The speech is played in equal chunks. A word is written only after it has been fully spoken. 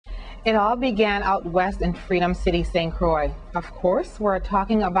It all began out west in Freedom City, St. Croix. Of course, we're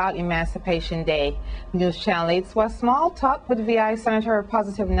talking about Emancipation Day. News Channel 8's West Small talked with VI Senator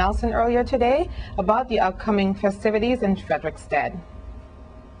Positive Nelson earlier today about the upcoming festivities in Frederiksted.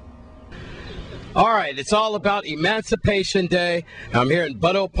 All right, it's all about Emancipation Day. I'm here in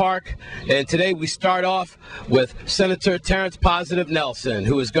Butto Park, and today we start off with Senator Terrence Positive Nelson,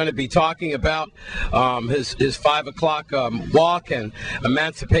 who is going to be talking about his 5 o'clock walk and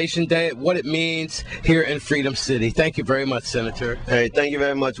Emancipation Day, what it means here in Freedom City. Thank you very much, Senator. Hey, thank you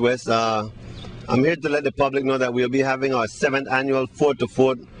very much, Wes. I'm here to let the public know that we'll be having our 7th annual Fort to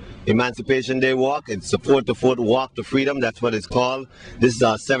Fort Emancipation Day walk. It's a Fort to Fort Walk to Freedom. That's what it's called. This is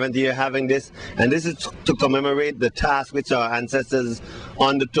our 7th year having this, and this is to commemorate the task which our ancestors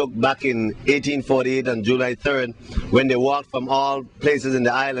undertook back in 1848 on July 3rd, when they walked from all places in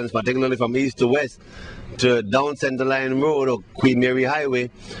the islands, particularly from east to west, to down Central Line Road or Queen Mary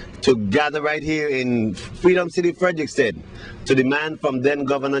Highway, to gather right here in Freedom City, Frederiksted, to demand from then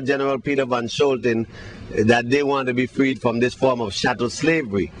Governor General Peter Van Scholten that they want to be freed from this form of chattel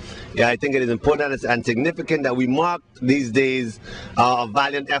slavery. Yeah, I think it is important and significant that we mark these days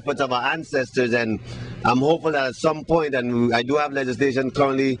valiant efforts of our ancestors, and I'm hopeful that at some point, and I do have legislation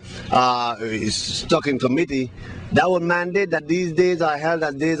currently stuck in committee, that would mandate that these days are held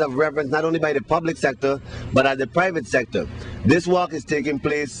as days of reverence not only by the public sector but at the private sector. This walk is taking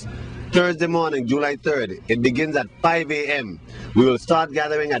place Thursday morning, July 3rd. It begins at 5 a.m. We will start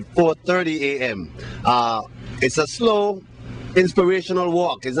gathering at 4:30 a.m. It's a slow, inspirational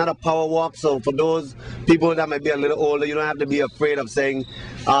walk. It's not a power walk, so for those people that might be a little older, you don't have to be afraid of saying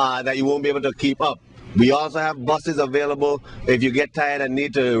that you won't be able to keep up. We also have buses available if you get tired and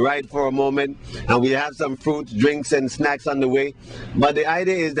need to ride for a moment, and we have some fruits, drinks, and snacks on the way. But the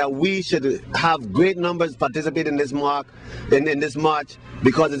idea is that we should have great numbers participate in this march,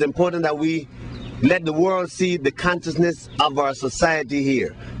 because it's important that we let the world see the consciousness of our society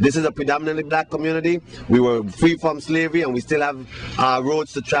here. This is a predominantly black community. We were free from slavery, and we still have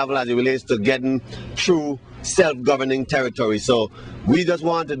roads to travel as it relates to getting through self-governing territory. So we just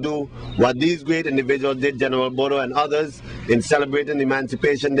want to do what these great individuals did, General Bodo and others, in celebrating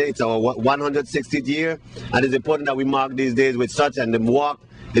Emancipation Day. It's our 160th year, and it's important that we mark these days with such, and the walk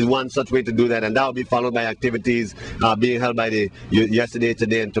is one such way to do that, and that will be followed by activities being held by the yesterday,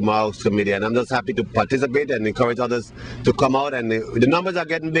 today, and tomorrow's committee. And I'm just happy to participate and encourage others to come out, and the numbers are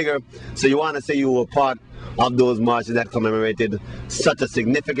getting bigger, so you want to say you were part of those marches that commemorated such a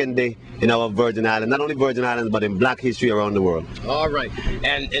significant day in our Virgin Islands, not only Virgin Islands, but in black history around the world. All right,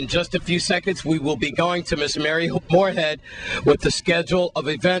 and in just a few seconds, we will be going to Miss Mary Moorhead with the schedule of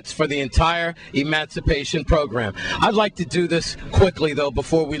events for the entire Emancipation program. I'd like to do this quickly, though,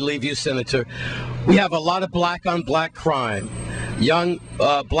 before we leave you, Senator. We have a lot of black-on-black crime. Young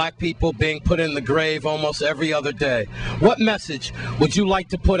black people being put in the grave almost every other day. What message would you like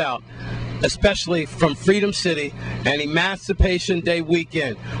to put out, especially from Freedom City and Emancipation Day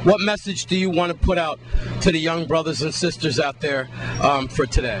weekend? What message do you want to put out to the young brothers and sisters out there for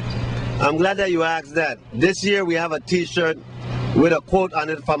today? I'm glad that you asked that. This year we have a t-shirt with a quote on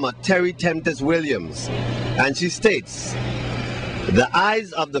it from a Terry Tempest Williams, and she states, "The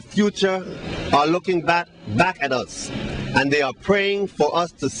eyes of the future are looking back at us, and they are praying for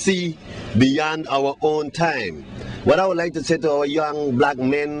us to see beyond our own time." What I would like to say to our young black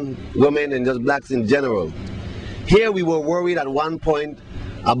men, women, and just blacks in general, here we were worried at one point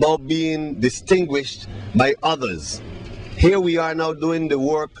about being distinguished by others. Here we are now doing the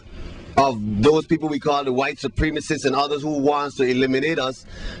work of those people we call the white supremacists and others who wants to eliminate us,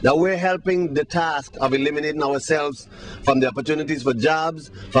 that we're helping the task of eliminating ourselves from the opportunities for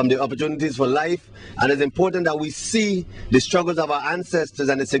jobs, from the opportunities for life. And it's important that we see the struggles of our ancestors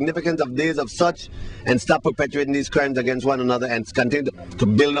and the significance of days of such, and stop perpetuating these crimes against one another, and continue to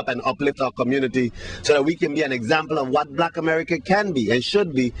build up and uplift our community so that we can be an example of what Black America can be and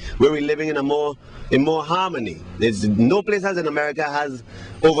should be, where we're living in more harmony. There's no place else in America has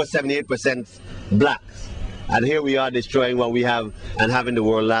over 78% blacks, and here we are destroying what we have and having the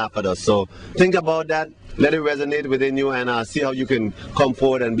world laugh at us. So think about that, let it resonate within you, and see how you can come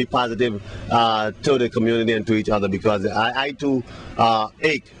forward and be positive to the community and to each other, because I too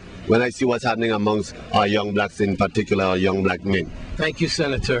ache when I see what's happening amongst our young blacks, in particular our young black men. Thank you,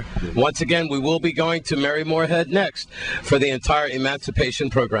 Senator. Once again, we will be going to Mary Moorhead next for the entire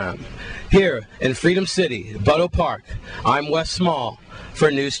Emancipation program. Here in Freedom City, Butto Park, I'm Wes Small for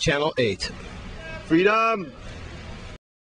News Channel 8. Freedom!